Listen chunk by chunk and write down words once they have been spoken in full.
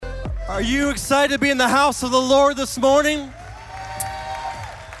Are you excited to be in the house of the Lord this morning?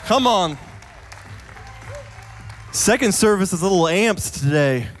 Come on. Second service is a little amped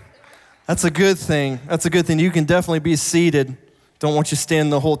today. That's a good thing. That's a good thing. You can definitely be seated. Don't want you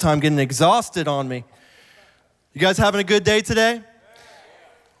standing the whole time getting exhausted on me. You guys having a good day today?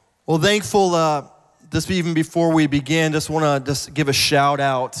 Well, thankful, just even before we begin, just want to give a shout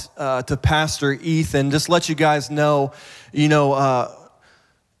out to Pastor Ethan. Just let you guys know,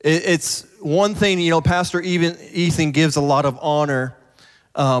 it's one thing, Pastor Ethan gives a lot of honor,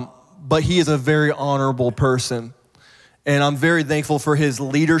 but he is a very honorable person. And I'm very thankful for his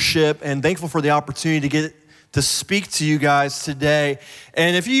leadership and thankful for the opportunity to get to speak to you guys today.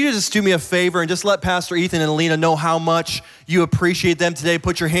 And if you just do me a favor and just let Pastor Ethan and Alina know how much you appreciate them today,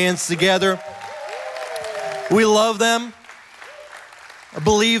 put your hands together. We love them. I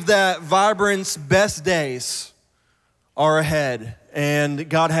believe that Vibrant's best days are ahead, and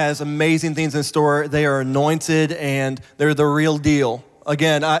God has amazing things in store. They are anointed, and they're the real deal.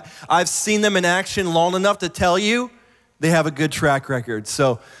 Again, I've seen them in action long enough to tell you they have a good track record.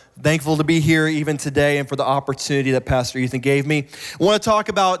 So thankful to be here even today and for the opportunity that Pastor Ethan gave me. I want to talk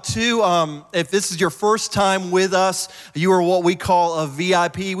about too, if this is your first time with us, you are what we call a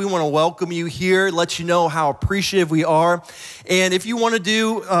VIP. We want to welcome you here, let you know how appreciative we are. And if you want to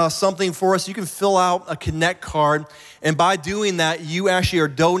do something for us, you can fill out a Connect card. And by doing that, you actually are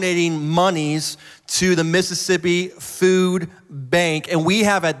donating monies to the Mississippi Food Bank. And we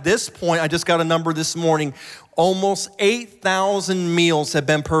have at this point, I just got a number this morning, almost 8,000 meals have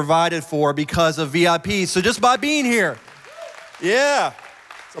been provided for because of VIP. So just by being here, yeah,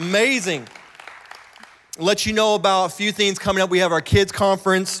 it's amazing. I'll let you know about a few things coming up. We have our kids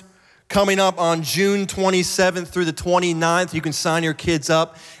conference coming up on June 27th through the 29th. You can sign your kids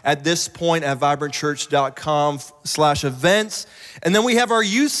up at this point at vibrantchurch.com/events. And then we have our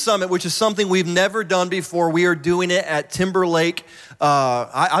youth summit, which is something we've never done before. We are doing it at Timberlake.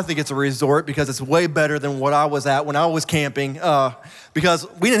 I think it's a resort because it's way better than what I was at when I was camping, because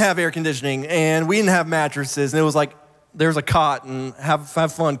we didn't have air conditioning and we didn't have mattresses. And it was like, there's a cot and have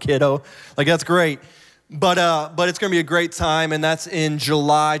fun, kiddo. Like, that's great. But it's going to be a great time, and that's in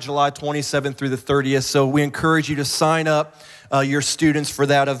July 27th through the 30th. So we encourage you to sign up your students for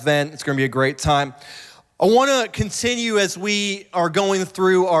that event. It's going to be a great time. I want to continue as we are going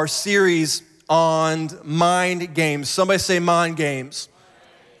through our series on mind games. Somebody say mind games.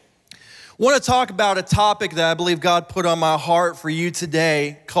 I want to talk about a topic that I believe God put on my heart for you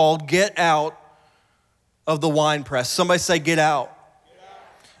today called Get Out of the Wine Press. Somebody say get out.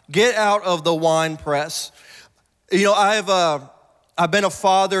 Get out of the wine press. I've been a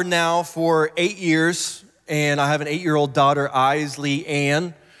father now for 8 years, and I have an 8-year-old daughter, Isley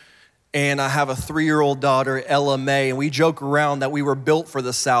Ann, and I have a 3-year-old daughter, Ella May, and we joke around that we were built for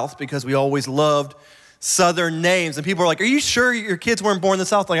the South because we always loved Southern names. And people are like, are you sure your kids weren't born in the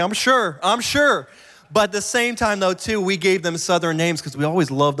South? Like, I'm sure. But at the same time, though, too, we gave them Southern names because we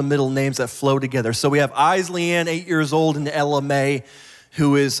always loved the middle names that flow together. So we have Isley Ann, 8 years old, and Ella May,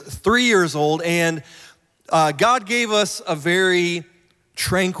 who is 3 years old. And God gave us a very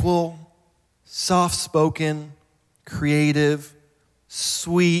tranquil, soft-spoken, creative,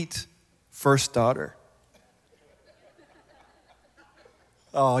 sweet first daughter.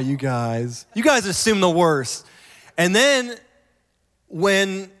 Oh, you guys assume the worst. And then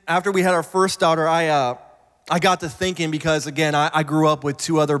after we had our first daughter, I got to thinking, because again, I grew up with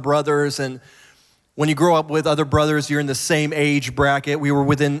 2 other brothers, and when you grow up with other brothers, you're in the same age bracket. We were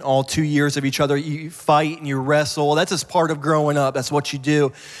within all 2 years of each other. You fight and you wrestle. That's just part of growing up. That's what you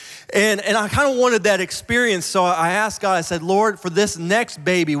do. And I kind of wanted that experience. So I asked God, I said, Lord, for this next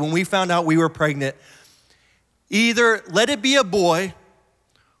baby, when we found out we were pregnant, either let it be a boy,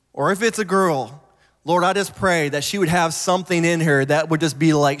 or if it's a girl, Lord, I just pray that she would have something in her that would just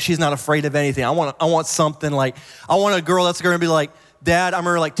be like, she's not afraid of anything. I want something like, I want a girl that's going to be like, Dad, I'm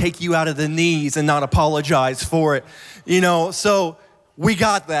going to take you out of the knees and not apologize for it. So we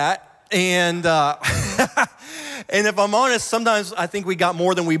got that. And and if I'm honest, sometimes I think we got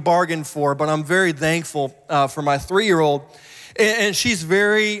more than we bargained for, but I'm very thankful for my 3-year-old. And she's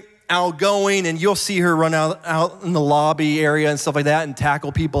very outgoing, and you'll see her run out in the lobby area and stuff like that and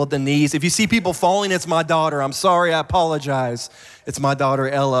tackle people at the knees. If you see people falling, it's my daughter. I'm sorry, I apologize. It's my daughter,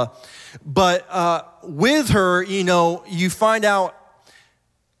 Ella. But with her, you find out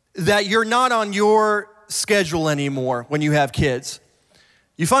that you're not on your schedule anymore when you have kids.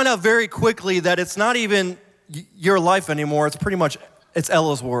 You find out very quickly that it's not even your life anymore. It's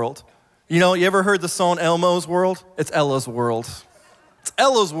Ella's world. You ever heard the song Elmo's World? It's Ella's world. It's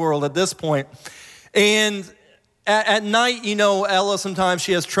Ella's world at this point. And At night, Ella, sometimes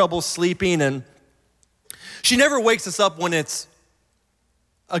she has trouble sleeping, and she never wakes us up when it's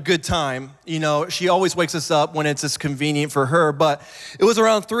a good time. She always wakes us up when it's convenient for her. But it was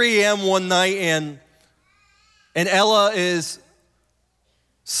around 3 a.m. one night, and Ella is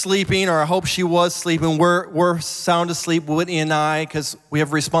sleeping, or I hope she was sleeping. We're sound asleep, Whitney and I, because we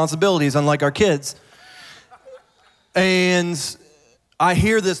have responsibilities, unlike our kids. And I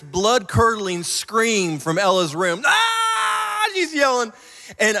hear this blood-curdling scream from Ella's room. Ah! She's yelling.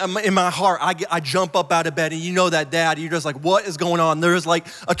 And in my heart, I jump up out of bed, and you know that, Dad, you're just like, what is going on? There's like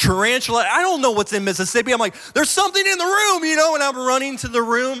a tarantula. I don't know what's in Mississippi. I'm like, there's something in the room, and I'm running to the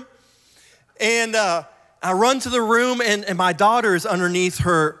room. And I run to the room, and my daughter is underneath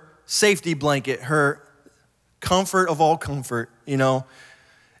her safety blanket, her comfort of all comfort,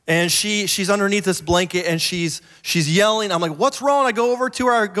 And she's underneath this blanket, and she's yelling. I'm like, what's wrong? I go over to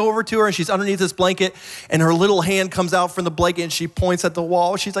her, and she's underneath this blanket, and her little hand comes out from the blanket, and she points at the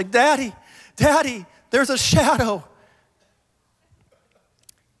wall. She's like, Daddy, there's a shadow.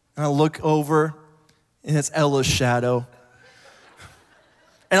 And I look over, and it's Ella's shadow.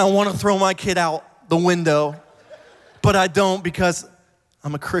 And I want to throw my kid out the window, but I don't, because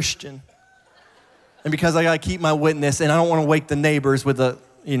I'm a Christian, and because I got to keep my witness, and I don't want to wake the neighbors with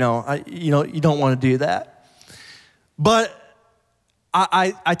you don't want to do that. But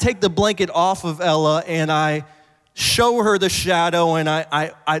I take the blanket off of Ella, and I show her the shadow, and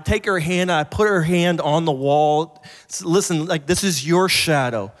I take her hand, and I put her hand on the wall. Listen, like, this is your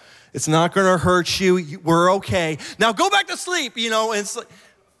shadow. It's not going to hurt you. We're okay. Now go back to sleep, and it's like,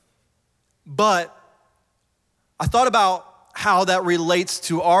 but I thought about how that relates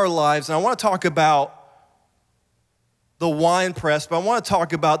to our lives, and I want to talk about the wine press, but I want to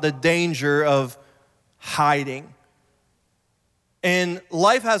talk about the danger of hiding. And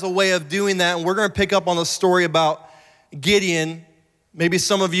life has a way of doing that, and we're going to pick up on the story about Gideon. Maybe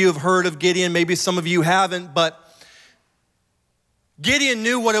some of you have heard of Gideon, maybe some of you haven't, but Gideon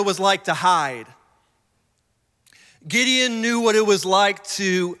knew what it was like to hide. Gideon knew what it was like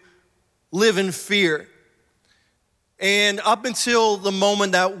to live in fear. And up until the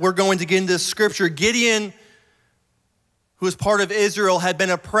moment that we're going to get into scripture, Gideon, who was part of Israel, had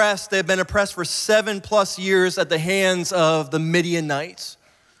been oppressed. They had been oppressed for 7+ years at the hands of the Midianites.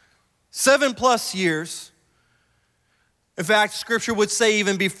 7+ years. In fact, scripture would say,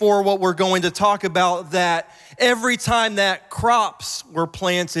 even before what we're going to talk about, that every time that crops were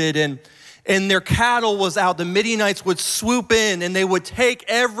planted and their cattle was out, the Midianites would swoop in and they would take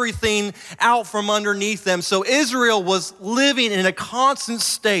everything out from underneath them. So Israel was living in a constant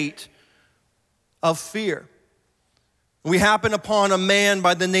state of fear. We happen upon a man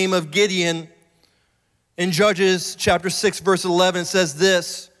by the name of Gideon. In Judges chapter 6, verse 11, it says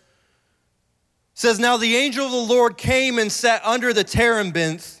this. It says, now the angel of the Lord came and sat under the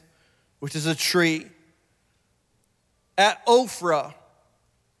terebinth, which is a tree, at Ophrah.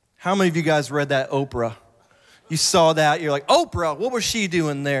 How many of you guys read that, Oprah? You saw that, you're like, Oprah, what was she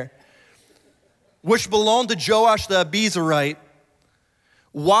doing there? Which belonged to Joash the Abiezrite.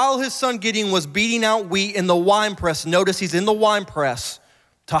 While his son Gideon was beating out wheat in the winepress, notice he's in the winepress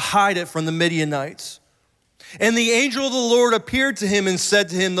to hide it from the Midianites. And the angel of the Lord appeared to him and said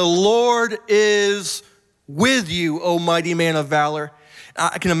to him, the Lord is with you, O mighty man of valor.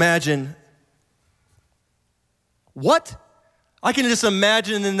 I can imagine. What? I can just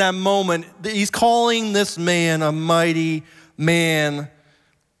imagine in that moment that he's calling this man a mighty man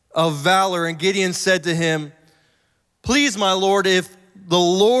of valor. And Gideon said to him, please, my Lord, if the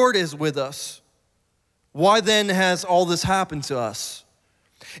Lord is with us, why then has all this happened to us?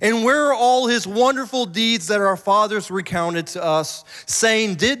 And where are all his wonderful deeds that our fathers recounted to us,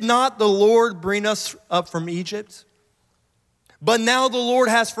 saying, did not the Lord bring us up from Egypt? But now the Lord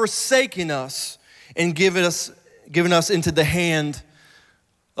has forsaken us and given us into the hand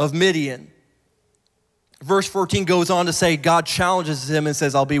of Midian. Verse 14 goes on to say, God challenges him and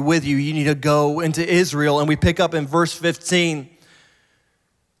says, I'll be with you. You need to go into Israel. And we pick up in verse 15.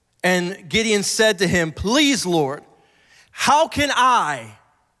 And Gideon said to him, please, Lord, how can I,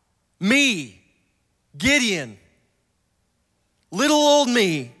 me, Gideon, little old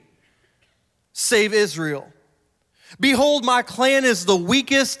me, save Israel? Behold, my clan is the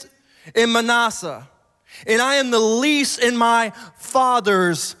weakest in Manasseh, and I am the least in my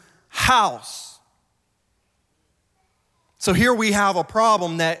father's house. So here we have a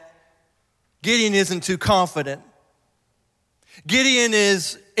problem that Gideon isn't too confident. Gideon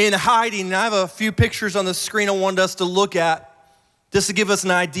is in hiding, and I have a few pictures on the screen I wanted us to look at just to give us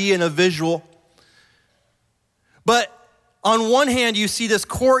an idea and a visual. But on one hand, you see this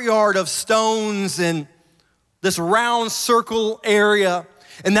courtyard of stones and this round circle area.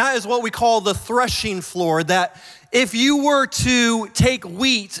 And that is what we call the threshing floor, that if you were to take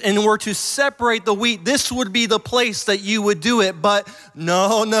wheat and were to separate the wheat, this would be the place that you would do it. But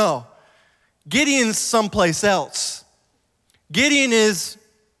no. Gideon's someplace else. Gideon is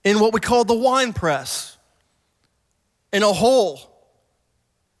in what we call the wine press, in a hole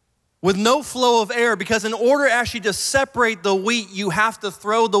with no flow of air, because in order actually to separate the wheat, you have to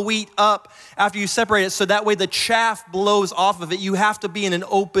throw the wheat up after you separate it so that way the chaff blows off of it. You have to be in an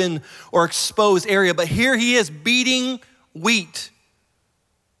open or exposed area. But here he is beating wheat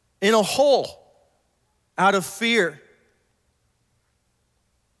in a hole out of fear.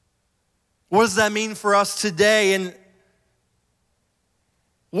 What does that mean for us today? And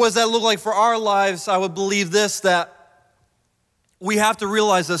what does that look like for our lives? I would believe this, that we have to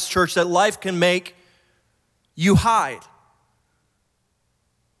realize this, church, that life can make you hide.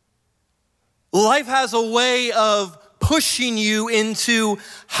 Life has a way of pushing you into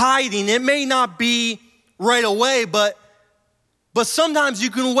hiding. It may not be right away, but sometimes you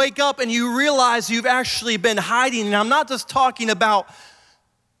can wake up and you realize you've actually been hiding. And I'm not talking about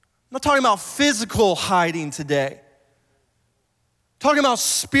physical hiding today. I'm talking about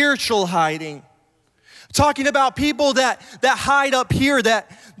spiritual hiding. Talking about people that hide up here,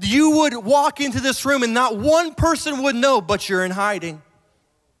 that you would walk into this room and not one person would know, but you're in hiding.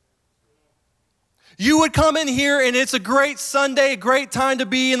 You would come in here and it's a great Sunday, a great time to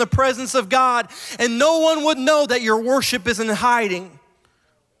be in the presence of God, and no one would know that your worship is in hiding,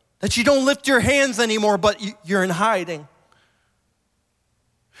 that you don't lift your hands anymore, but you're in hiding.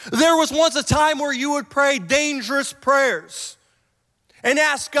 There was once a time where you would pray dangerous prayers and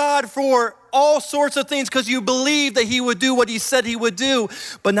ask God for all sorts of things because you believed that he would do what he said he would do,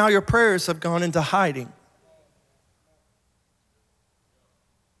 but now your prayers have gone into hiding.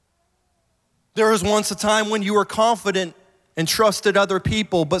 There was once a time when you were confident and trusted other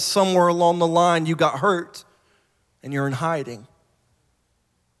people, but somewhere along the line you got hurt and you're in hiding.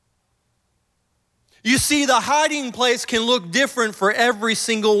 You see, the hiding place can look different for every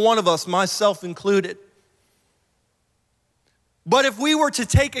single one of us, myself included. But if we were to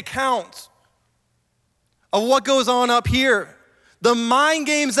take account of what goes on up here, the mind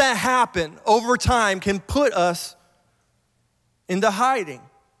games that happen over time can put us into hiding.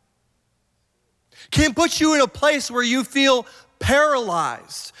 Can put you in a place where you feel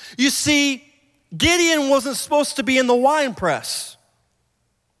paralyzed. You see, Gideon wasn't supposed to be in the wine press.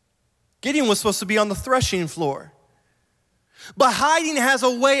 Gideon was supposed to be on the threshing floor. But hiding has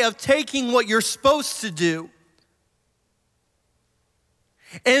a way of taking what you're supposed to do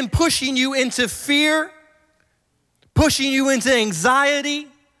and pushing you into fear, pushing you into anxiety,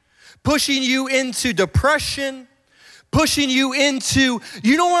 pushing you into depression, pushing you into,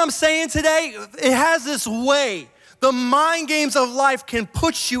 you know what I'm saying today? It has this way. The mind games of life can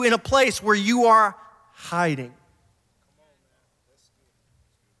put you in a place where you are hiding.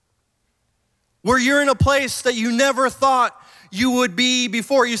 Where you're in a place that you never thought you would be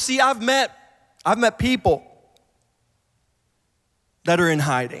before. You see, I've met people that are in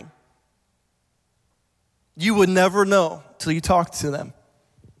hiding. You would never know till you talk to them.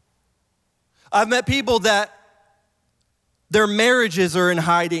 I've met people that their marriages are in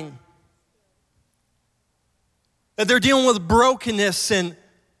hiding. That they're dealing with brokenness and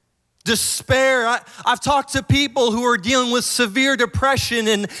despair. I've talked to people who are dealing with severe depression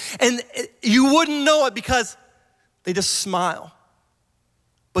and you wouldn't know it because they just smile.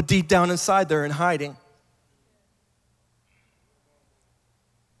 But deep down inside, they're in hiding.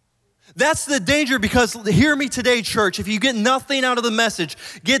 That's the danger, because hear me today, church. If you get nothing out of the message,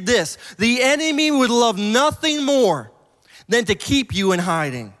 get this. The enemy would love nothing more than to keep you in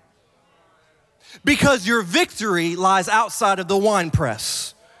hiding. Because your victory lies outside of the wine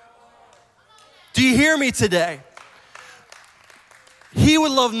press. Do you hear me today? He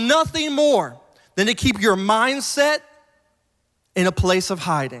would love nothing more than to keep your mindset in a place of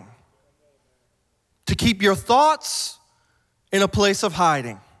hiding. To keep your thoughts in a place of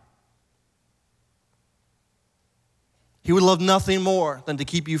hiding. He would love nothing more than to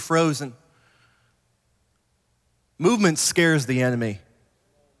keep you frozen. Movement scares the enemy.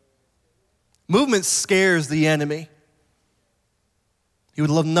 Movement scares the enemy. He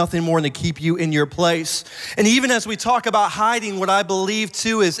would love nothing more than to keep you in your place. And even as we talk about hiding, what I believe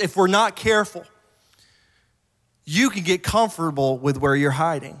too is if we're not careful, you can get comfortable with where you're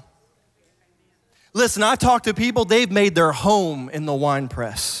hiding. Listen, I talk to people, they've made their home in the wine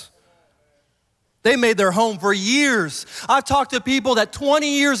press. They made their home for years. I've talked to people that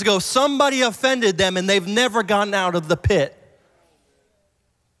 20 years ago, somebody offended them and they've never gotten out of the pit.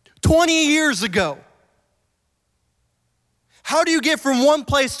 20 years ago. How do you get from one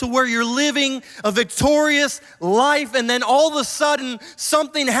place to where you're living a victorious life and then all of a sudden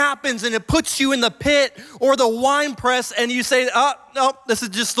something happens and it puts you in the pit or the wine press and you say, oh, no, this is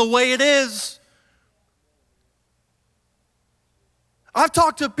just the way it is? I've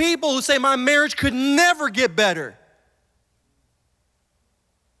talked to people who say my marriage could never get better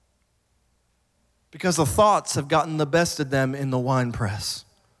because the thoughts have gotten the best of them in the wine press.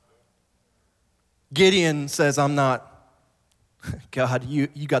 Gideon says, I'm not. God, you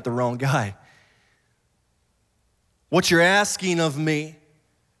got the wrong guy. What you're asking of me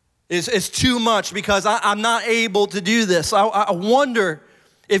is too much because I'm not able to do this. I wonder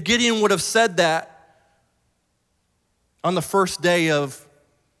if Gideon would have said that on the first day of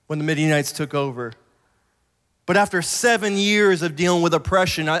when the Midianites took over. But after 7 years of dealing with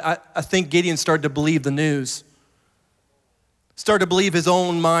oppression, I think Gideon started to believe the news. Started to believe his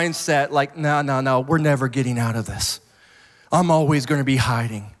own mindset, like, no, we're never getting out of this. I'm always going to be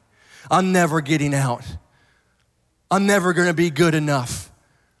hiding. I'm never getting out. I'm never going to be good enough.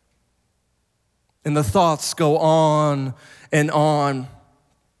 And the thoughts go on and on.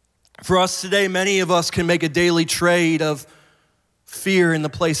 For us today, many of us can make a daily trade of fear in the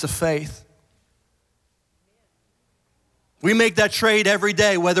place of faith. We make that trade every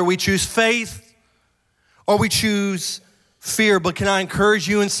day, whether we choose faith or we choose fear. But can I encourage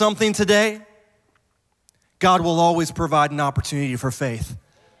you in something today? God will always provide an opportunity for faith.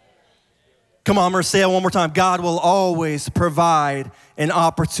 Come on, I'm going to say it one more time. God will always provide an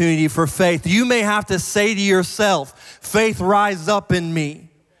opportunity for faith. You may have to say to yourself, faith, rise up in me.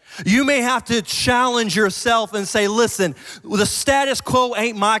 You may have to challenge yourself and say, listen, the status quo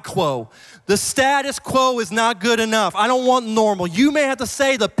ain't my quo. The status quo is not good enough. I don't want normal. You may have to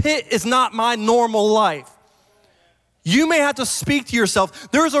say the pit is not my normal life. You may have to speak to yourself.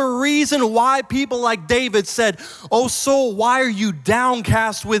 There's a reason why people like David said, oh soul, why are you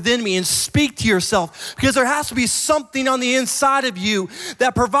downcast within me? And speak to yourself, because there has to be something on the inside of you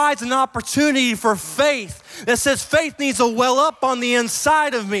that provides an opportunity for faith, that says faith needs to well up on the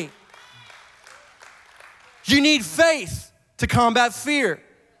inside of me. You need faith to combat fear.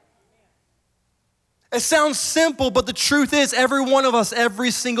 It sounds simple, but the truth is every one of us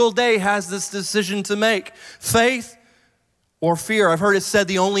every single day has this decision to make. Faith or fear. I've heard it said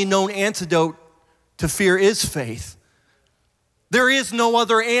the only known antidote to fear is faith. There is no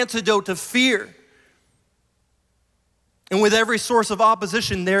other antidote to fear. And with every source of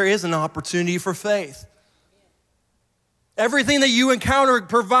opposition, there is an opportunity for faith. Everything that you encounter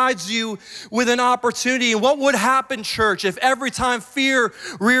provides you with an opportunity. And what would happen, church, if every time fear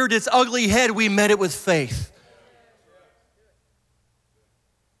reared its ugly head, we met it with faith?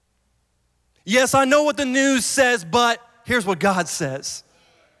 Yes, I know what the news says, but here's what God says.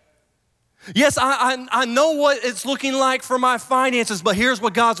 Yes, I know what it's looking like for my finances, but here's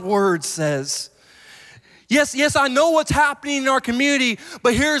what God's word says. Yes, I know what's happening in our community,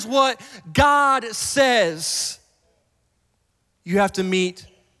 but here's what God says. You have to meet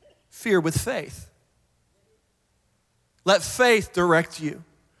fear with faith. Let faith direct you.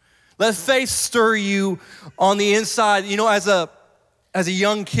 Let faith stir you on the inside. You know, as a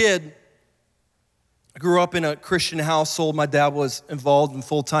young kid, I grew up in a Christian household. My dad was involved in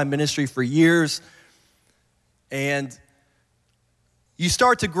full-time ministry for years. And you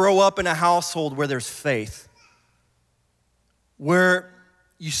start to grow up in a household where there's faith, where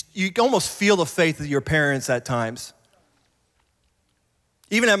you almost feel the faith of your parents at times.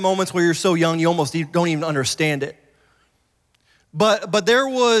 Even at moments where you're so young, you almost don't even understand it. But there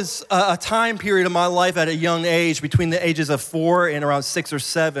was a time period of my life at a young age, between the ages of 4 and around 6 or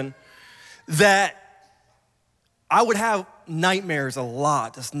 7, that I would have nightmares a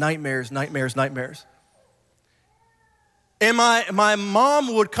lot, just nightmares. And my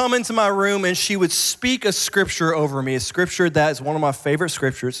mom would come into my room and she would speak a scripture over me, a scripture that is one of my favorite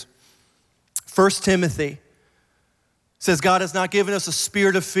scriptures. 1 Timothy says, God has not given us a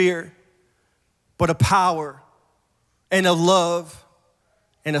spirit of fear, but a power and a love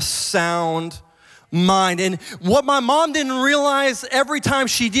and a sound mind. And what my mom didn't realize, every time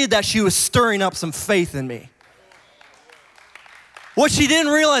she did that, she was stirring up some faith in me. What she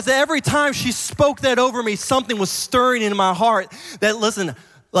didn't realize, that every time she spoke that over me, something was stirring in my heart that, listen,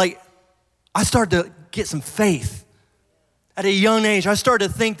 like, I started to get some faith. At a young age, I started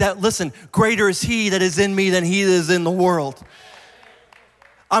to think that, listen, greater is he that is in me than he that is in the world.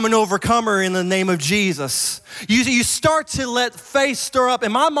 I'm an overcomer in the name of Jesus. You start to let faith stir up.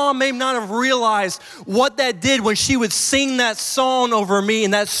 And my mom may not have realized what that did when she would sing that song over me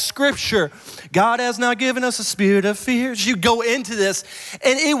in that scripture. God has not given us a spirit of fear. She'd go into this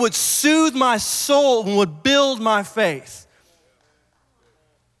and it would soothe my soul and would build my faith.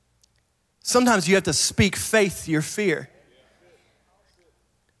 Sometimes you have to speak faith to your fear.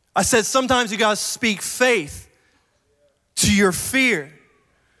 I said sometimes you got to speak faith to your fear.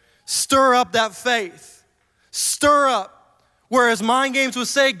 Stir up that faith. Stir up. Whereas mind games would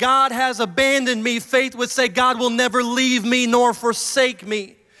say, God has abandoned me, faith would say, God will never leave me nor forsake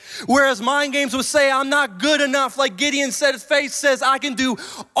me. Whereas mind games would say, I'm not good enough. Like Gideon said, faith says, I can do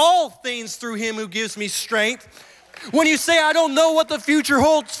all things through him who gives me strength. When you say, I don't know what the future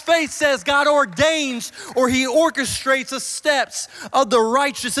holds, faith says God ordains or he orchestrates the steps of the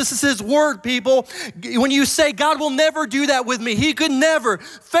righteous. This is his word, people. When you say, God will never do that with me, he could never.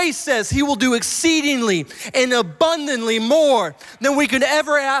 Faith says he will do exceedingly and abundantly more than we could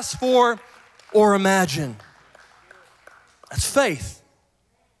ever ask for or imagine. That's faith.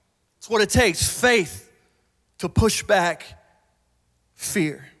 That's what it takes, faith to push back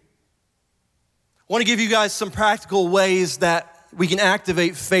fear. I want to give you guys some practical ways that we can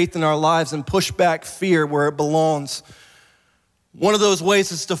activate faith in our lives and push back fear where it belongs. One of those ways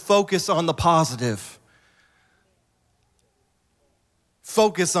is to focus on the positive.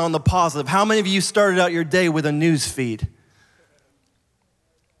 Focus on the positive. How many of you started out your day with a news feed?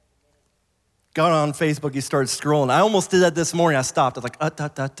 Got on Facebook, you started scrolling. I almost did that this morning. I stopped. I was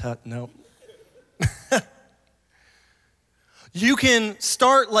like, no. You can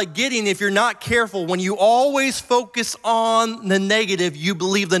start like Gideon if you're not careful. When you always focus on the negative, you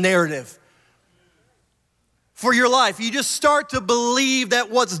believe the narrative for your life. You just start to believe that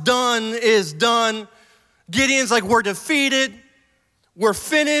what's done is done. Gideon's like, we're defeated. We're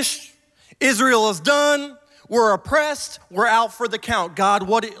finished. Israel is done. We're oppressed. We're out for the count. God,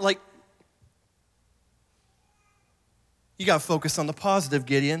 you got to focus on the positive,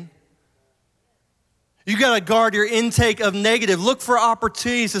 Gideon. You got to guard your intake of negative. Look for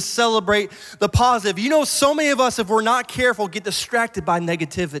opportunities to celebrate the positive. You know, so many of us, if we're not careful, get distracted by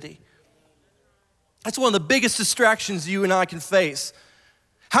negativity. That's one of the biggest distractions you and I can face.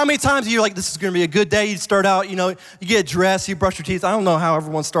 How many times are you like, this is going to be a good day? You start out, you get dressed, you brush your teeth. I don't know how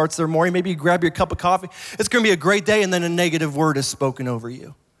everyone starts their morning. Maybe you grab your cup of coffee. It's going to be a great day, and then a negative word is spoken over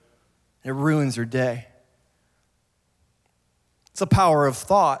you. It ruins your day. It's the power of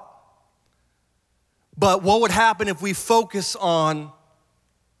thought. But what would happen if we focus on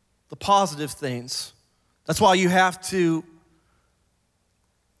the positive things? That's why you have to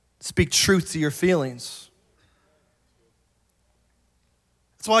speak truth to your feelings.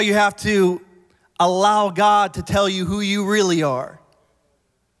 That's why you have to allow God to tell you who you really are.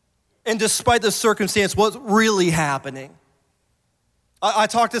 And despite the circumstance, what's really happening. I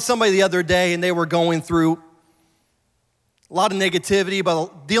talked to somebody the other day, and they were going through a lot of negativity,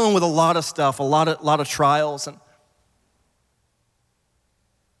 but dealing with a lot of stuff, a lot of trials.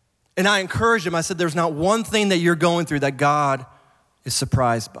 And I encouraged him. I said, there's not one thing that you're going through that God is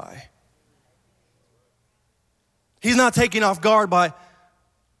surprised by. He's not taken off guard by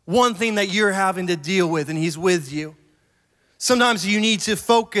one thing that you're having to deal with, and he's with you. Sometimes you need to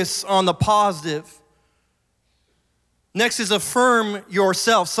focus on the positive. Next is affirm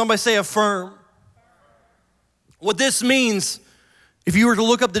yourself. Somebody say affirm. What this means, if you were to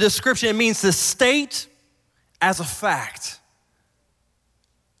look up the description, it means to state as a fact.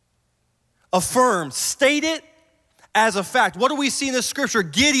 Affirm, state it as a fact. What do we see in the scripture?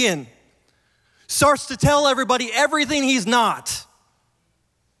 Gideon starts to tell everybody everything he's not.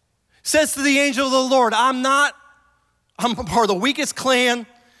 Says to the angel of the Lord, I'm part of the weakest clan,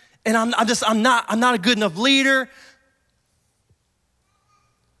 and I'm not a good enough leader.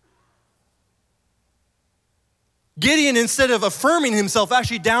 Gideon, instead of affirming himself,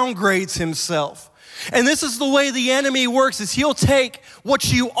 actually downgrades himself. And this is the way the enemy works, is he'll take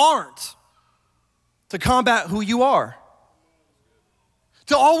what you aren't to combat who you are.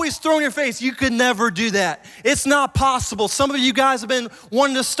 To always throw in your face, you could never do that. It's not possible. Some of you guys have been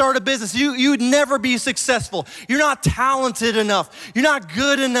wanting to start a business. You'd never be successful. You're not talented enough. You're not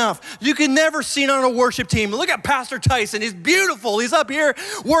good enough. You can never sing on a worship team. Look at Pastor Tyson. He's beautiful. He's up here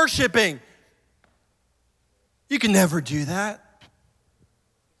worshiping. You can never do that.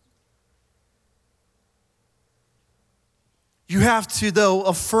 You have to, though,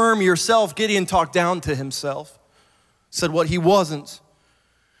 affirm yourself. Gideon talked down to himself, said what he wasn't.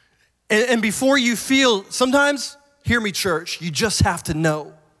 And before you feel, sometimes, hear me, church, you just have to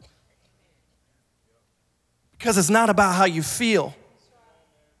know. Because it's not about how you feel.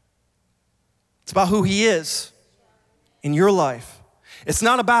 It's about who he is in your life. It's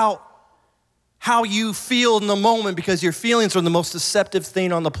not about how you feel in the moment, because your feelings are the most deceptive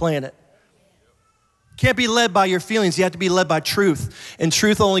thing on the planet. You can't be led by your feelings. You have to be led by truth. And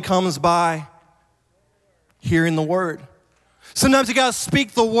truth only comes by hearing the word. Sometimes you gotta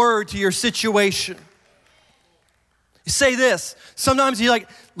speak the word to your situation. You say this. Sometimes you're like,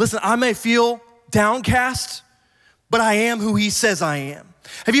 listen, I may feel downcast, but I am who he says I am.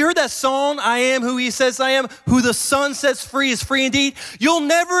 Have you heard that song, I am who he says I am? Who the Son sets free is free indeed. You'll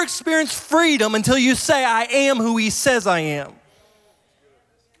never experience freedom until you say, I am who he says I am.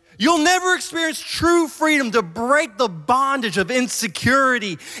 You'll never experience true freedom to break the bondage of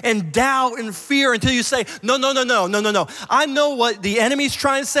insecurity and doubt and fear until you say, no. I know what the enemy's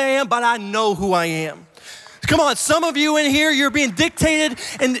trying to say I am, but I know who I am. Come on, some of you in here, you're being dictated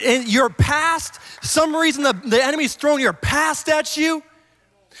and your past, some reason the enemy's throwing your past at you,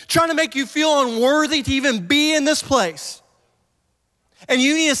 trying to make you feel unworthy to even be in this place. And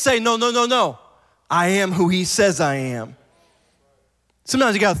you need to say, no. I am who he says I am.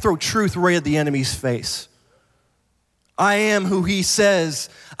 Sometimes you gotta throw truth right at the enemy's face. I am who he says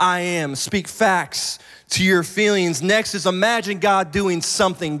I am. Speak facts to your feelings. Next is imagine God doing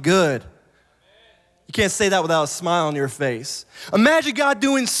something good. You can't say that without a smile on your face. Imagine God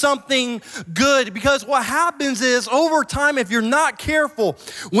doing something good, because what happens is over time, if you're not careful,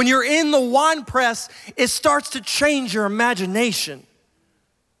 when you're in the wine press, it starts to change your imagination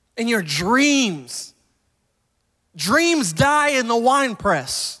and your dreams. Dreams die in the wine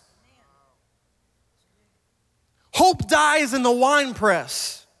press. Hope dies in the wine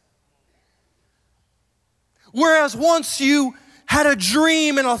press. Whereas once you had a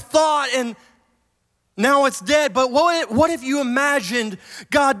dream and a thought and now it's dead. But what if you imagined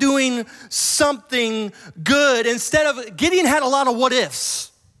God doing something good? Instead of, Gideon had a lot of what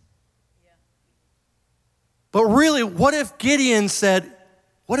ifs. But really, what if Gideon said,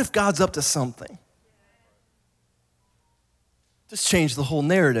 what if God's up to something? Just change the whole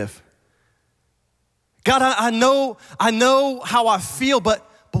narrative. God, I know how I feel, but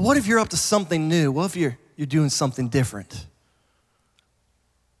what if you're up to something new? What if you're doing something different?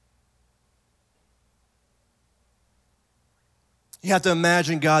 You have to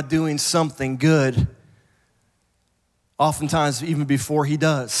imagine God doing something good, oftentimes even before he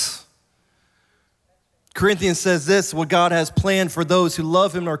does. Corinthians says this, what God has planned for those who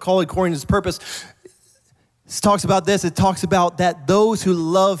love him and are called according to his purpose. It talks about this, it talks about that those who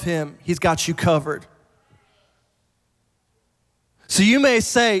love him, he's got you covered. So you may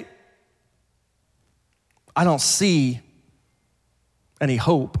say, I don't see any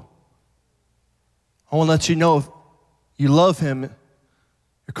hope. I want to let you know if you love him,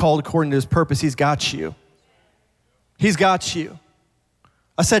 you're called according to his purpose, he's got you. He's got you.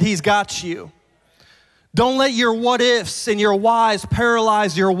 I said he's got you. Don't let your what ifs and your whys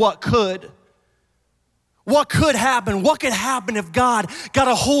paralyze your what could. What could happen? What could happen if God got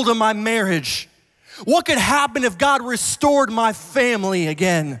a hold of my marriage? What could happen if God restored my family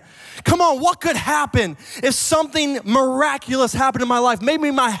again? Come on, what could happen if something miraculous happened in my life? Maybe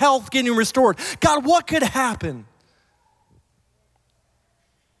my health getting restored. God, what could happen?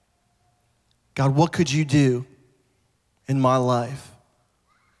 God, what could you do in my life?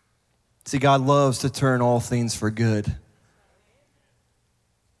 See, God loves to turn all things for good.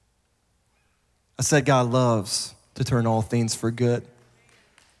 I said God loves to turn all things for good.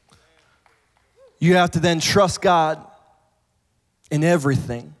 You have to then trust God in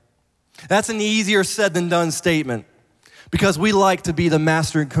everything. That's an easier said than done statement because we like to be the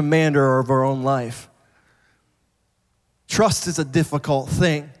master and commander of our own life. Trust is a difficult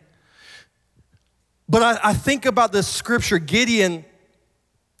thing. But I think about this scripture, Gideon,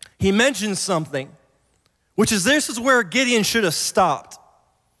 he mentions something, which is this is where Gideon should have stopped.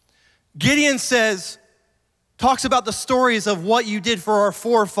 Gideon talks about the stories of what you did for our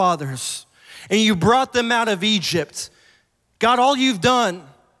forefathers, and you brought them out of Egypt. God, all you've done,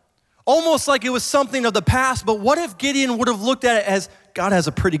 almost like it was something of the past, but what if Gideon would have looked at it as, God has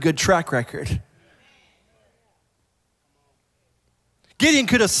a pretty good track record? Gideon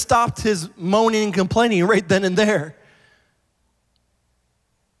could have stopped his moaning and complaining right then and there.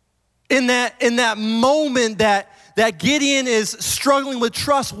 In that moment that Gideon is struggling with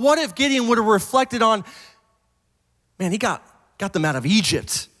trust, what if Gideon would have reflected on, man, he got them out of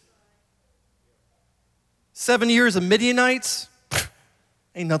Egypt. 7 years of Midianites,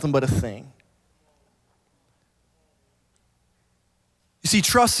 ain't nothing but a thing. You see,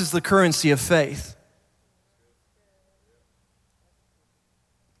 trust is the currency of faith.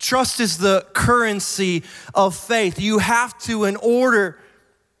 Trust is the currency of faith. You have to, in order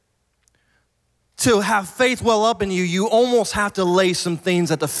to have faith well up in you, you almost have to lay some things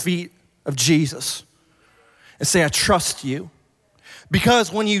at the feet of Jesus and say, I trust you.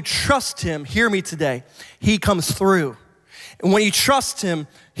 Because when you trust him, hear me today, he comes through. And when you trust him,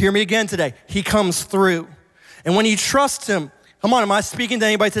 hear me again today, he comes through. And when you trust him, Come on, am I speaking to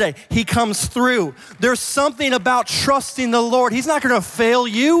anybody today? He comes through. There's something about trusting the Lord. He's not gonna fail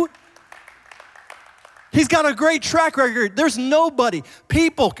you. He's got a great track record. There's nobody.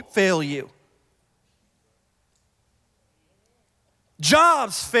 People fail you.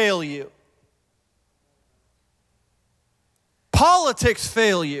 Jobs fail you. Politics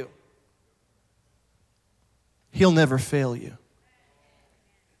fail you. He'll never fail you.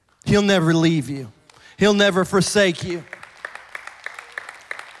 He'll never leave you. He'll never forsake you.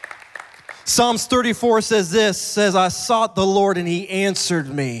 Psalms 34 says, I sought the Lord and he answered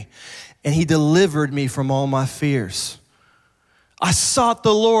me and he delivered me from all my fears. I sought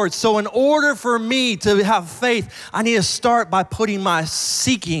the Lord. So in order for me to have faith, I need to start by putting my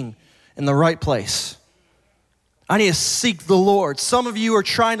seeking in the right place. I need to seek the Lord. Some of you are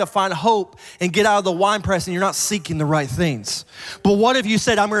trying to find hope and get out of the wine press and you're not seeking the right things. But what if you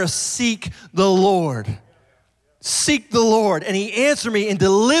said, I'm gonna seek the Lord? Seek the Lord. And he answered me and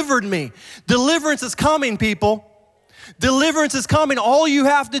delivered me. Deliverance is coming, people. Deliverance is coming. All you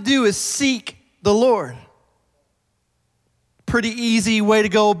have to do is seek the Lord. Pretty easy way to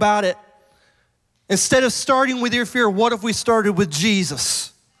go about it. Instead of starting with your fear, what if we started with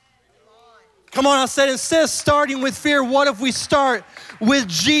Jesus? Come on, I said, instead of starting with fear, what if we start with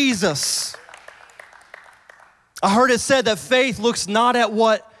Jesus? I heard it said that faith looks not at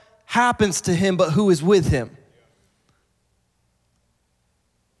what happens to him, but who is with him.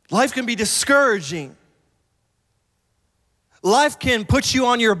 Life can be discouraging. Life can put you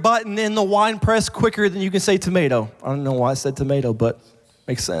on your butt and in the wine press quicker than you can say tomato. I don't know why I said tomato, but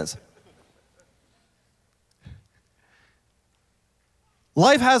makes sense.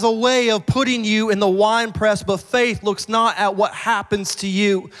 Life has a way of putting you in the wine press, but faith looks not at what happens to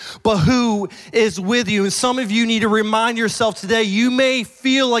you, but who is with you. And some of you need to remind yourself today, you may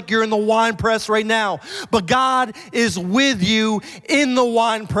feel like you're in the wine press right now, but God is with you in the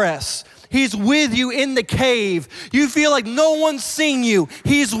wine press. He's with you in the cave. You feel like no one's seen you.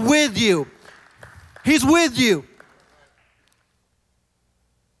 He's with you. He's with you.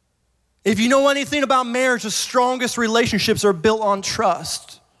 If you know anything about marriage, the strongest relationships are built on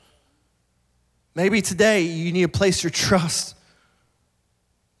trust. Maybe today you need to place your trust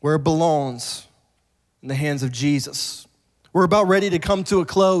where it belongs, in the hands of Jesus. We're about ready to come to a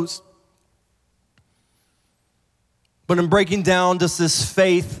close. But in breaking down just this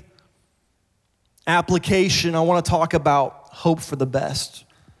faith application, I want to talk about hope for the best.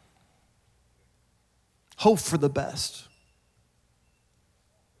 Hope for the best.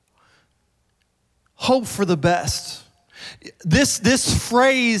 Hope for the best. This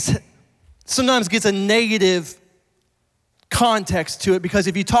phrase sometimes gets a negative context to it, because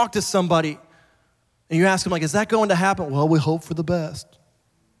if you talk to somebody and you ask them, like, is that going to happen? Well, we hope for the best.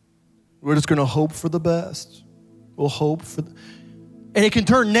 We're just going to hope for the best. We'll hope for and it can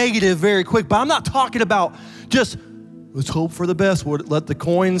turn negative very quick, but I'm not talking about just, let's hope for the best. Let the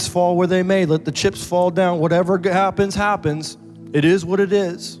coins fall where they may. Let the chips fall down. Whatever happens, happens. It is what it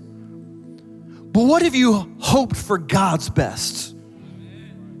is. But what if you hoped for God's best?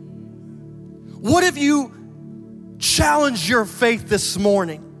 What if you challenged your faith this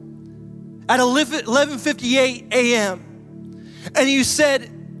morning at 11:58 a.m. and you said,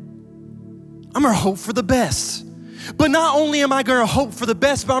 I'm gonna hope for the best. But not only am I gonna hope for the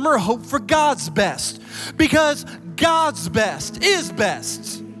best, but I'm gonna hope for God's best, because God's best is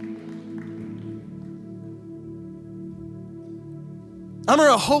best. I'm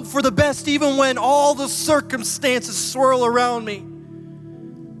gonna hope for the best even when all the circumstances swirl around me.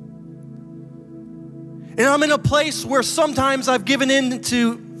 And I'm in a place where sometimes I've given in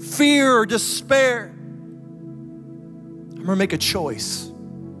to fear or despair. I'm gonna make a choice.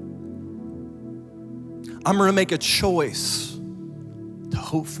 I'm gonna make a choice to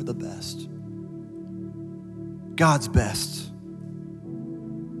hope for the best. God's best.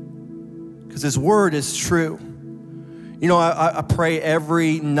 Because his word is true. You know, I pray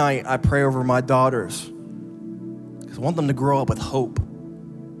every night. I pray over my daughters because I want them to grow up with hope.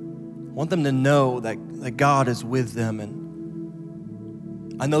 I want them to know that God is with them.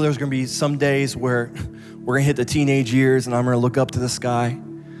 And I know there's going to be some days where we're going to hit the teenage years and I'm going to look up to the sky.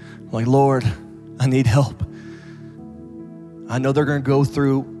 I'm like, Lord, I need help. I know they're going to go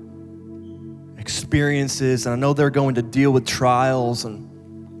through experiences, and I know they're going to deal with trials, and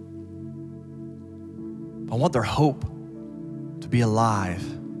I want their hope to be alive.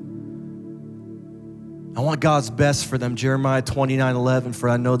 I want God's best for them. Jeremiah 29:11, for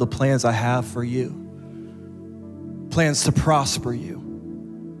I know the plans I have for you. Plans to prosper you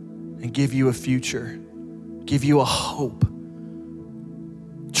and give you a future, give you a hope.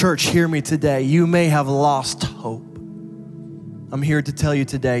 Church, hear me today. You may have lost hope. I'm here to tell you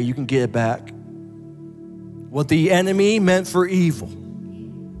today, you can get it back. What the enemy meant for evil,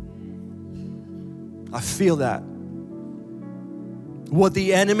 I feel that. What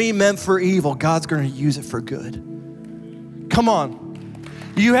the enemy meant for evil, God's going to use it for good. Come on.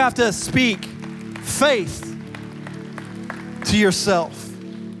 You have to speak faith to yourself.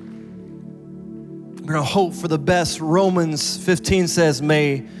 We're going to hope for the best. Romans 15 says,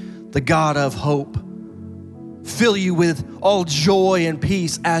 may the God of hope fill you with all joy and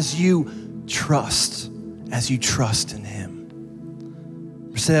peace as you trust in him.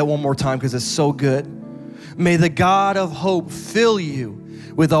 I'll say that one more time because it's so good. May the God of hope fill you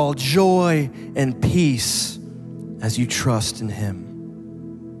with all joy and peace as you trust in him.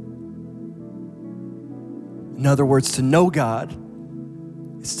 In other words, to know God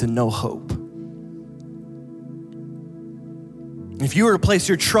is to know hope. If you were to place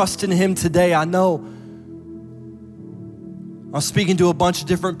your trust in him today, I know I'm speaking to a bunch of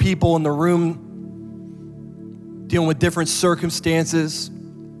different people in the room dealing with different circumstances,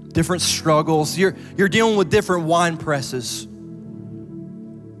 different struggles. You're dealing with different wine presses.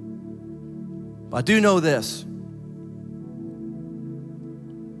 But I do know this,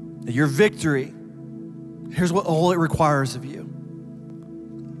 that your victory, here's what all it requires of you.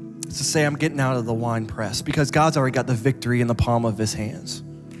 It's to say, I'm getting out of the wine press, because God's already got the victory in the palm of his hands.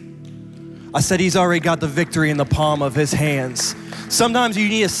 I said he's already got the victory in the palm of his hands. Sometimes you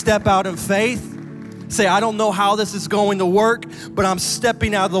need to step out in faith. Say, I don't know how this is going to work, but I'm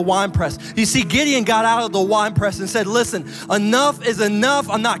stepping out of the wine press. You see, Gideon got out of the wine press and said, listen, enough is enough.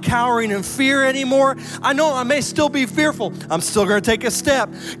 I'm not cowering in fear anymore. I know I may still be fearful. I'm still going to take a step.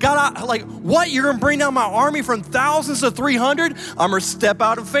 God, what? You're going to bring down my army from thousands to 300? I'm going to step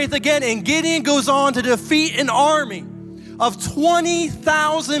out in faith again. And Gideon goes on to defeat an army of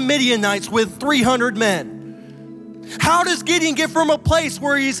 20,000 Midianites with 300 men. How does Gideon get from a place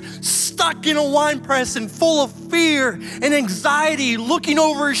where he's stuck in a wine press and full of fear and anxiety, looking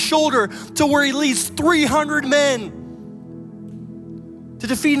over his shoulder, to where he leads 300 men to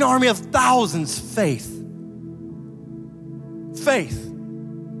defeat an army of thousands? Faith. Faith.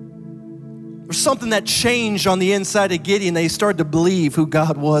 There's something that changed on the inside of Gideon. They started to believe who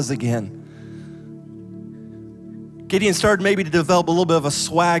God was again. Gideon started maybe to develop a little bit of a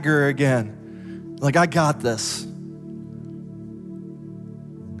swagger again. Like, I got this.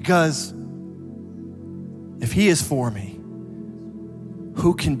 Because if he is for me,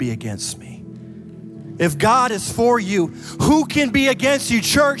 who can be against me? If God is for you, who can be against you?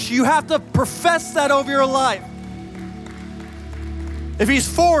 Church, you have to profess that over your life. If he's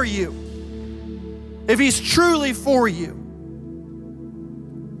for you, if he's truly for you,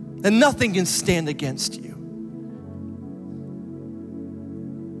 then nothing can stand against you.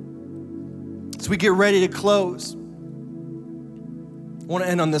 As we get ready to close, I want to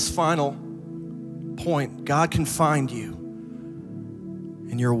end on this final point. God can find you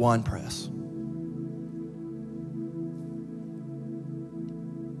in your wine press.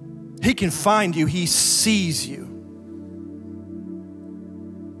 He can find you. He sees you.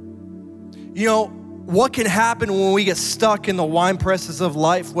 You know, what can happen when we get stuck in the wine presses of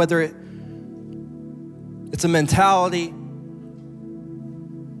life, whether it's a mentality,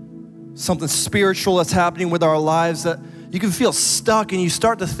 something spiritual that's happening with our lives, that you can feel stuck and you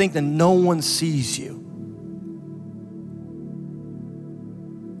start to think that no one sees you.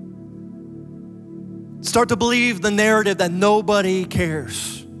 Start to believe the narrative that nobody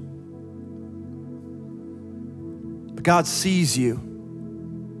cares. But God sees you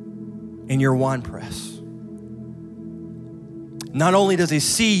in your wine press. Not only does he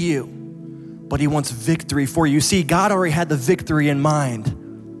see you, but he wants victory for you. See, God already had the victory in mind.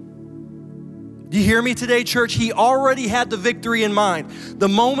 Do you hear me today, church? He already had the victory in mind. The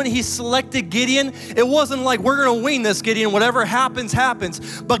moment he selected Gideon, it wasn't like, we're going to wing this, Gideon. Whatever happens,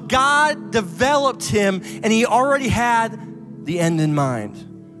 happens. But God developed him, and he already had the end in mind.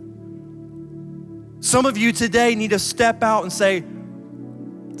 Some of you today need to step out and say,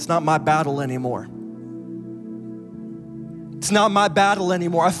 it's not my battle anymore. It's not my battle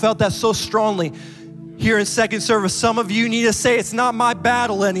anymore. I felt that so strongly here in second service. Some of you need to say, it's not my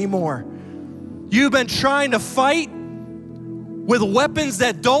battle anymore. You've been trying to fight with weapons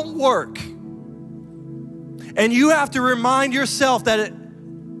that don't work. And you have to remind yourself that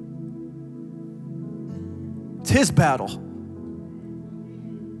it's his battle.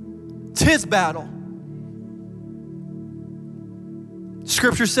 It's his battle.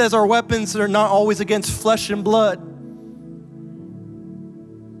 Scripture says our weapons are not always against flesh and blood,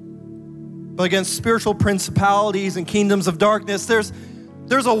 but against spiritual principalities and kingdoms of darkness. There's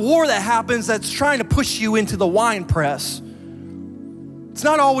a war that happens that's trying to push you into the wine press. It's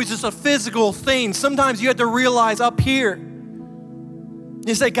not always just a physical thing. Sometimes you have to realize up here,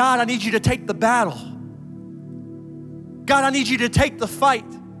 you say, God, I need you to take the battle. God, I need you to take the fight.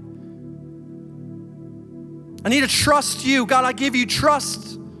 I need to trust you. God, I give you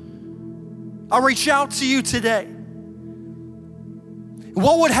trust. I'll reach out to you today.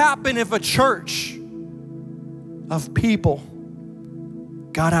 What would happen if a church of people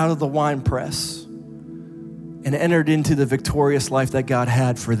got out of the wine press and entered into the victorious life that God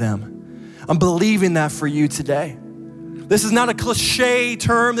had for them? I'm believing that for you today. This is not a cliche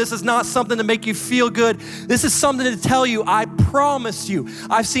term. This is not something to make you feel good. This is something to tell you, I promise you,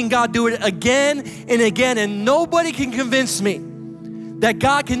 I've seen God do it again and again, and nobody can convince me that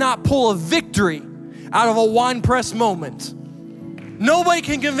God cannot pull a victory out of a wine press moment. Nobody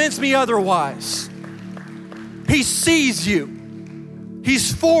can convince me otherwise. He sees you.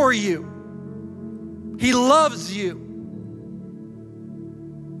 He's for you. He loves you.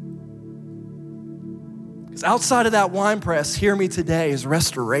 Because outside of that wine press, hear me today, is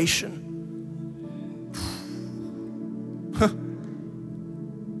restoration.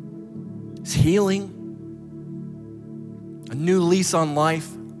 It's healing. A new lease on life.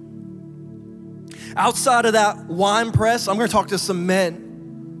 Outside of that wine press, I'm going to talk to some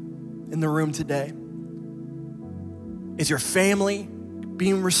men in the room today. Is your family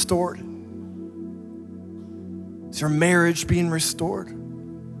being restored? Is your marriage being restored?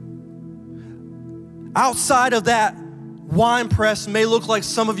 Outside of that wine press may look like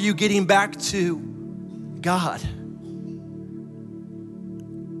some of you getting back to God.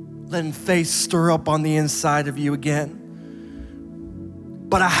 Letting faith stir up on the inside of you again.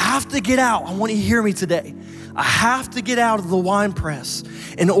 But I have to get out. I want you to hear me today. I have to get out of the wine press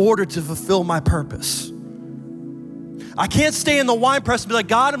in order to fulfill my purpose. I can't stay in the wine press and be like,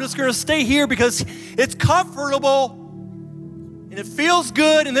 God, I'm just going to stay here because it's comfortable and it feels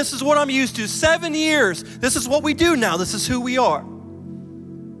good and this is what I'm used to. 7 years. This is what we do now. This is who we are.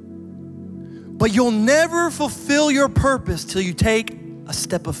 But you'll never fulfill your purpose till you take a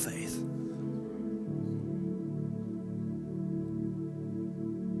step of faith.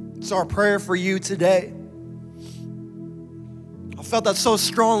 It's our prayer for you today. I felt that so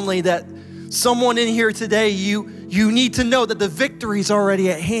strongly that someone in here today, you need to know that the victory's already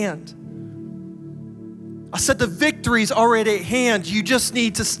at hand. I said the victory's already at hand. You just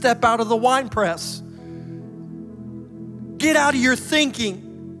need to step out of the wine press. Get out of your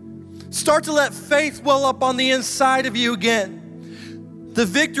thinking. Start to let faith well up on the inside of you again. The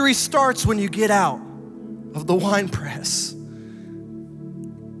victory starts when you get out of the wine press.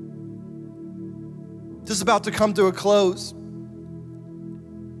 Just about to come to a close.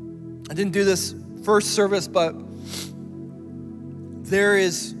 I didn't do this first service, but there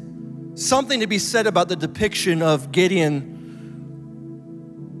is something to be said about the depiction of Gideon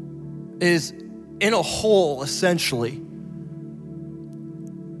is in a hole, essentially.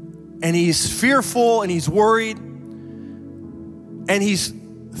 And he's fearful and he's worried. And he's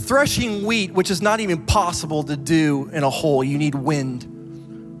threshing wheat, which is not even possible to do in a hole. You need wind.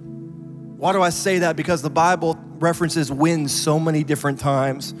 Why do I say that? Because the Bible references wind so many different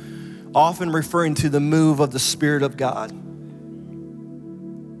times, often referring to the move of the Spirit of God.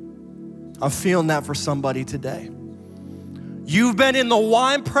 I'm feeling that for somebody today. You've been in the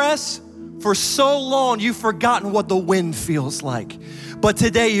wine press for so long, you've forgotten what the wind feels like. But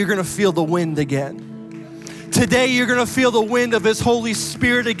today you're gonna feel the wind again. Today you're gonna feel the wind of His Holy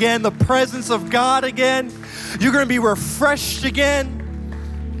Spirit again, the presence of God again. You're gonna be refreshed again.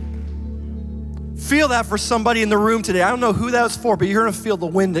 Feel that for somebody in the room today. I don't know who that's for, but you're gonna feel the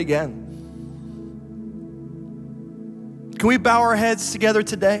wind again. Can we bow our heads together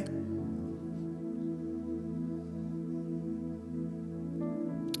today?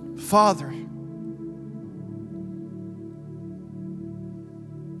 Father,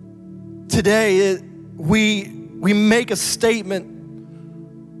 today we make a statement,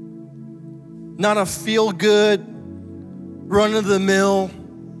 not a feel-good, run-of-the-mill,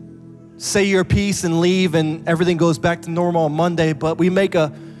 say your piece and leave and everything goes back to normal on Monday, but we make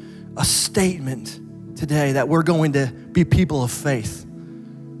a statement today that we're going to be people of faith.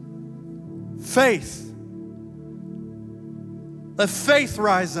 Faith. Let faith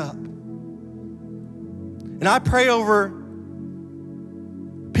rise up. And I pray over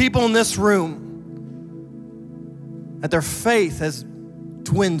people in this room that their faith has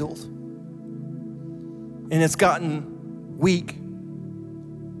dwindled and it's gotten weak.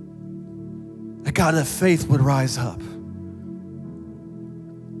 That God, that faith would rise up.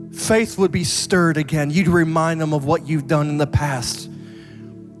 Faith would be stirred again. You'd remind them of what you've done in the past.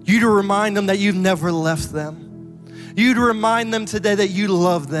 You'd remind them that you've never left them. You'd remind them today that you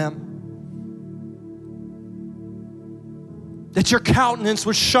love them. That your countenance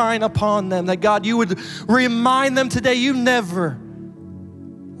would shine upon them. That God, you would remind them today you never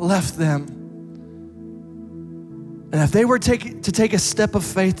left them. And if they were to take a step of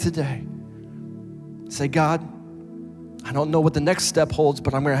faith today, say, God, I don't know what the next step holds,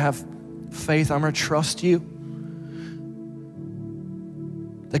 but I'm going to have faith. I'm going to trust you.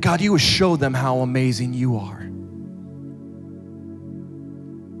 That God, you would show them how amazing you are.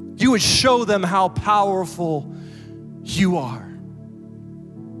 You would show them how powerful you are.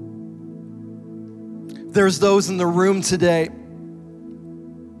 There's those in the room today,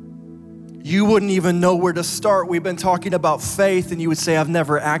 you wouldn't even know where to start. We've been talking about faith, and you would say, I've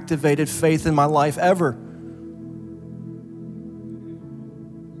never activated faith in my life ever.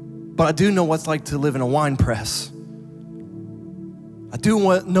 But I do know what it's like to live in a wine press. I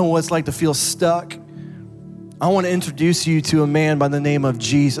do know what it's like to feel stuck. I want to introduce you to a man by the name of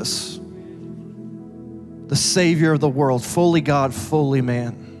Jesus, the Savior of the world, fully God, fully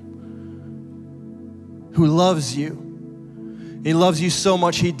man, who loves you. He loves you so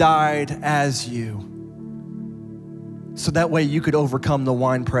much, he died as you. So that way you could overcome the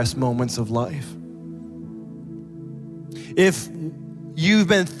wine press moments of life. If you've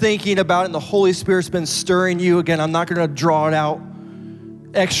been thinking about it and the Holy Spirit's been stirring you, again, I'm not going to draw it out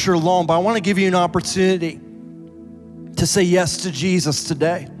extra long, but I want to give you an opportunity to say yes to Jesus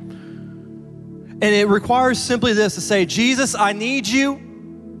today. And it requires simply this, to say, Jesus, I need you.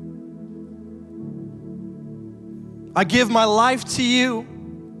 I give my life to you.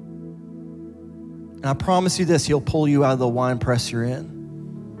 And I promise you this, he'll pull you out of the wine press you're in.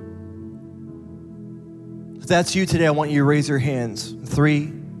 If that's you today, I want you to raise your hands.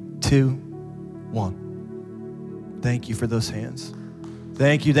 3, 2, 1. Thank you for those hands.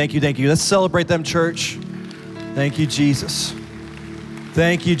 Thank you, thank you, thank you. Let's celebrate them, church. Thank you, Jesus.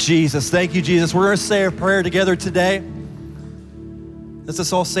 Thank you, Jesus. Thank you, Jesus. We're going to say a prayer together today. Let's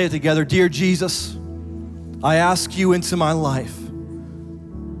just all say it together. Dear Jesus, I ask you into my life.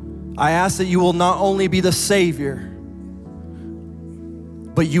 I ask that you will not only be the Savior,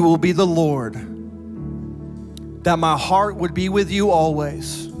 but you will be the Lord. That my heart would be with you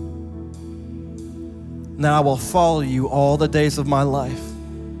always. And that I will follow you all the days of my life.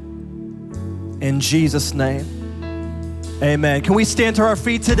 In Jesus' name, amen. Can we stand to our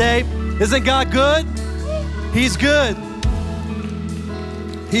feet today? Isn't God good? He's good.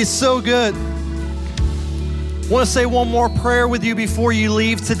 He's so good. I want to say one more prayer with you before you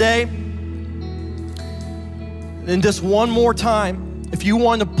leave today. And just one more time, if you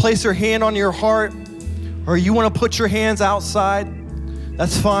want to place your hand on your heart or you want to put your hands outside,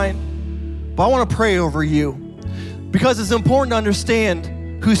 that's fine. But I want to pray over you because it's important to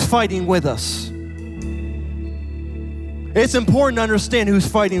understand who's fighting with us. It's important to understand who's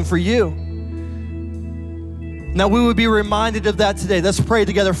fighting for you. Now we would be reminded of that today. Let's pray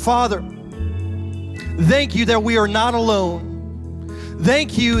together. Father, thank you that we are not alone.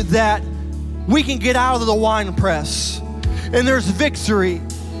 Thank you that we can get out of the wine press and there's victory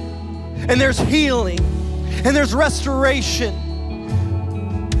and there's healing and there's restoration.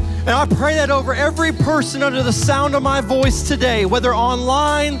 And I pray that over every person under the sound of my voice today, whether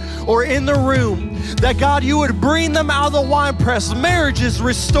online or in the room, that God, you would bring them out of the wine press. Marriages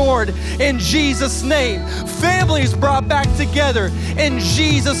restored in Jesus' name. Families brought back together in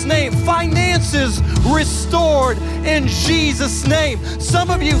Jesus' name. Finances restored in Jesus' name.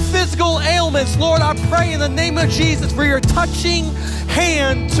 Some of you, physical ailments, Lord, I pray in the name of Jesus for your touching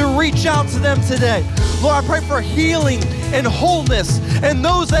hand to reach out to them today. Lord, I pray for healing and wholeness and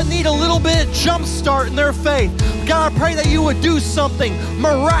those that need a little bit of jump start in their faith. God, I pray that you would do something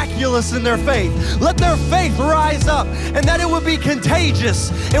miraculous in their faith. Let their faith rise up and that it would be contagious.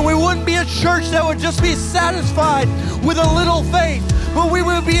 And we wouldn't be a church that would just be satisfied with a little faith, but we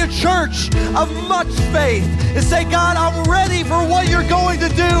would be a church of much faith and say, God, I'm ready for what you're going to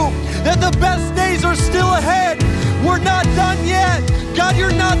do, that the best days are still ahead. We're not done yet. God,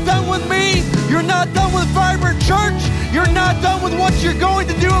 you're not done with me. You're not done with Vibrant Church. You're not done with what you're going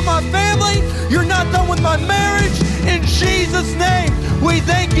to do in my family. You're not done with my marriage. In Jesus' name, we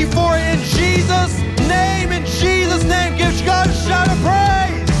thank you for it. In Jesus' name, in Jesus' name, give God a shout of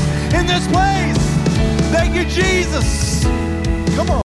praise in this place. Thank you, Jesus. Come on.